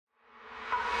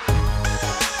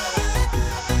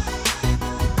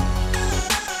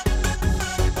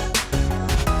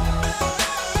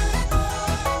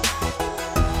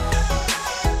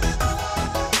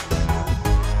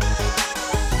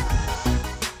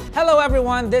Hello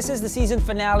everyone, this is the season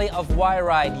finale of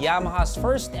YRide, Yamaha's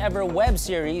first ever web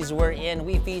series wherein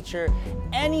we feature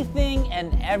anything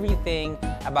and everything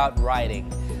about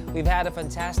riding. We've had a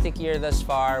fantastic year thus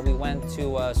far. We went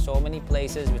to so many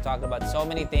places, we talked about so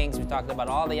many things, we talked about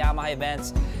all the Yamaha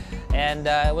events, and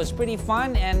it was pretty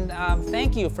fun, and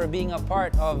thank you for being a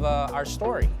part of our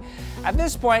story. At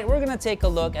this point, we're gonna take a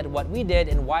look at what we did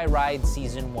in YRide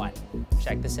Season 1.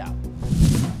 Check this out.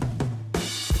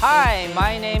 Hi,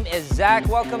 my name is Zach.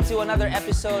 Welcome to another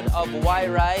episode of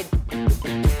YRide.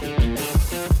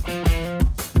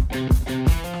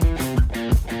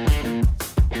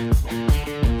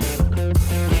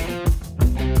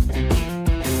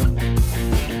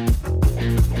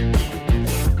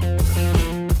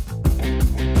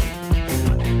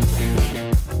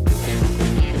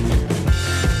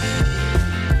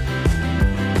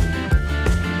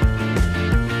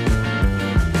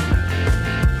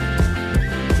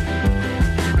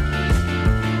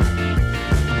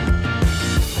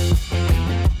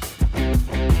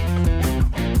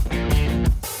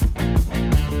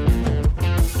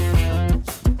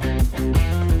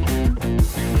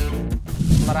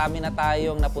 Marami na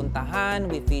tayong napuntahan.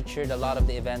 We featured a lot of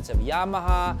the events of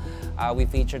Yamaha. We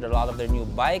featured a lot of their new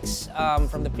bikes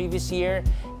from the previous year.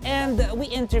 And we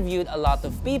interviewed a lot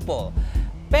of people.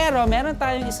 Pero meron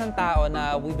tayong isang tao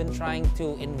na we've been trying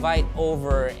to invite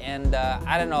over, and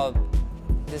I don't know,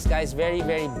 this guy's very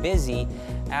busy.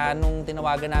 Nung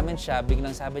tinawagan namin siya,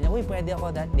 biglang sabi niya, uy, pwede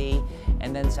ako that day.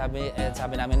 And then sabi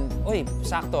namin, uy,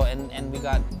 sakto. And we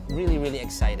got really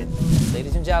excited.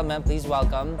 Ladies and gentlemen, please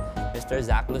welcome Mr.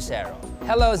 Zach Lucero.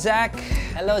 Hello, Zach.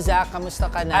 Hello, Zach. Kamusta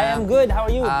ka na? I am good. How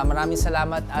are you? Maraming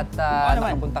salamat at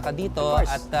nakapunta ka dito.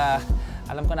 At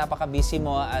alam ko napaka-busy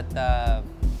mo at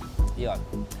yun.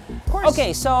 Of course.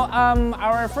 Okay, so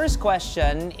our first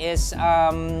question is,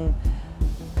 ano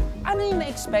yung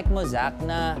na-expect mo, Zach,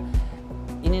 na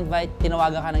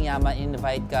tinawagan ka ng Yamaha,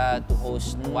 invite ka to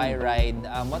host YRide.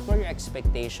 What were your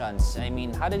expectations? I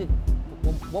mean,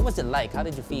 what was it like? How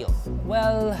did you feel?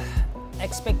 Well,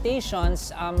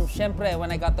 expectations, syempre,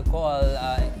 when I got the call,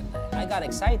 I got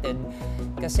excited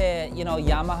kasi, you know,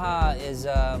 Yamaha is,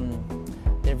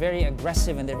 they're very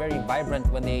aggressive and they're very vibrant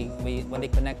when they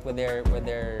connect with their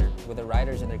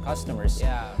riders and their customers.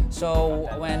 Yeah. So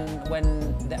when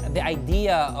the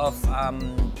idea of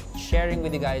sharing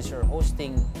with you guys or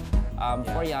hosting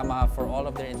for Yamaha for all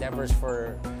of their endeavors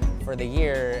for the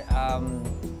year,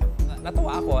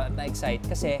 natuwa ako at na-excite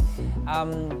kasi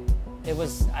it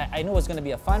was, I knew it was going to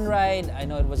be a fun ride. I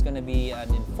know it was going to be an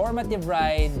informative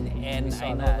ride, and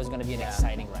I know it was going to be an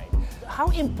exciting ride. How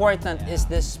important is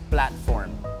this platform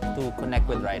to connect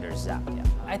with riders, Zach? Yeah.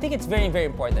 I think it's very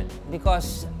important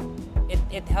because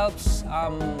it helps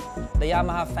the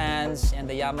Yamaha fans and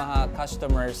the Yamaha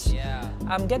customers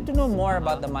get to know more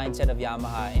about the mindset of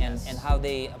Yamaha and how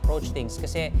they approach things.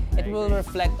 Kasi it will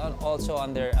reflect also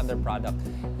on their product.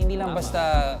 Hindi lang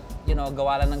basta, you know,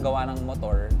 gawa ng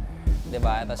motor.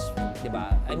 Diba?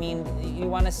 Diba? I mean, you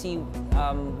want to see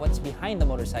what's behind the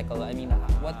motorcycle. I mean,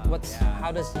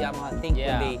 how does Yamaha think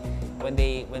when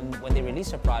they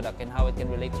release a product and how it can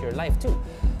relate to your life too.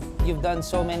 You've done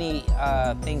so many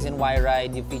things in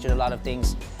YRide. You've featured a lot of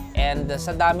things, and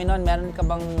sa dami nun, meron ka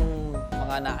bang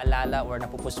mga naalala or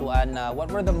napupusuan? What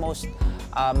were the most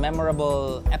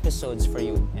memorable episodes for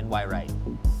you in YRide?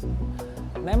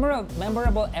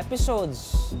 Memorable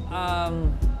episodes,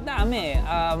 dami.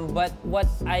 But what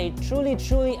I truly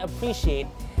appreciate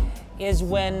is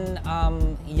when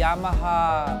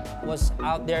Yamaha was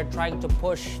out there trying to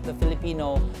push the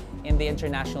Filipino in the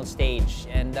international stage.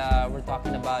 And we're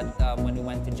talking about when we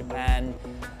went to Japan,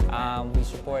 we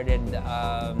supported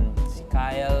si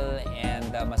Kyle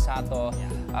and Masato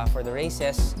for the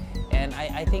races. And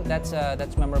I think that's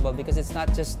memorable because it's not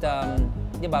just,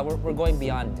 we're going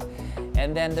beyond.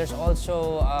 And then there's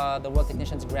also the World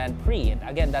Technicians Grand Prix. And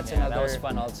again, that's another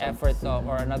effort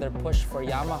or another push for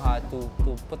Yamaha to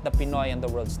put the Pinoy on the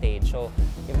world stage. So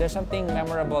if there's something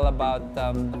memorable about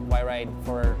YRide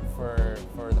for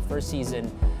the first season,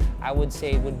 I would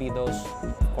say it would be those,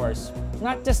 of course.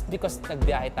 Not just because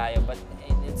nagbiyahe tayo, but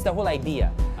it's the whole idea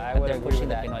that they're pushing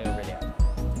the Pinoy over there.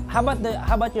 How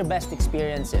about your best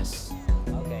experiences?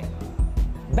 Okay.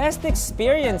 Best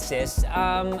experiences,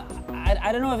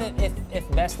 I don't know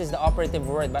if best is the operative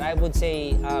word, but I would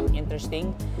say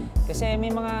interesting. Kasi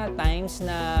may mga times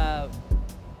na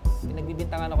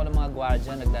pinagbibintangan ako ng mga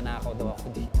gwardiya, nagdanakaw daw ako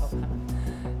dito.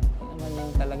 Ano naman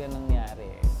yung talaga nangyari.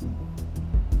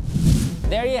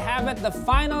 There you have it, the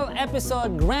final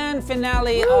episode, grand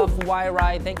finale of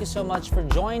YRide. Thank you so much for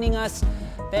joining us.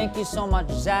 Thank you so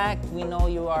much, Zach. We know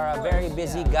you are a very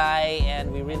busy guy, and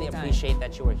we really appreciate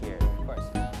that you were here. Of course.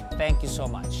 Thank you so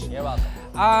much. You're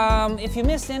welcome. If you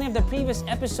missed any of the previous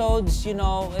episodes, you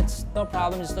know, it's no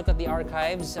problem. Just look at the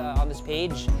archives on this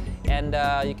page, and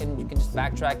you can just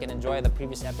backtrack and enjoy the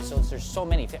previous episodes. There's so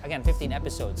many, again, 15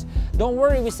 episodes. Don't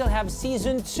worry, we still have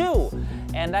season 2,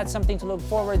 and that's something to look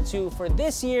forward to for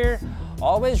this year.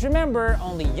 Always remember,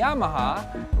 only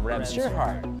Yamaha revs your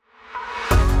heart.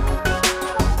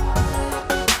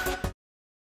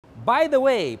 By the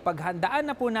way, paghandaan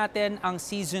na po natin ang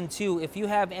Season 2. If you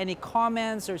have any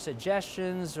comments or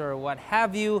suggestions or what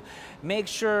have you, make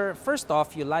sure, first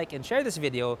off, you like and share this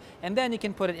video, and then you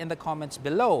can put it in the comments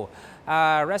below.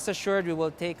 Rest assured, we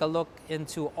will take a look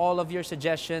into all of your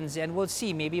suggestions, and we'll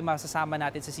see, maybe masasama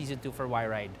natin sa Season 2 for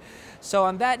YRide. So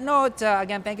on that note,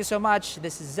 again, thank you so much.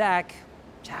 This is Zach.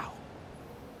 Ciao.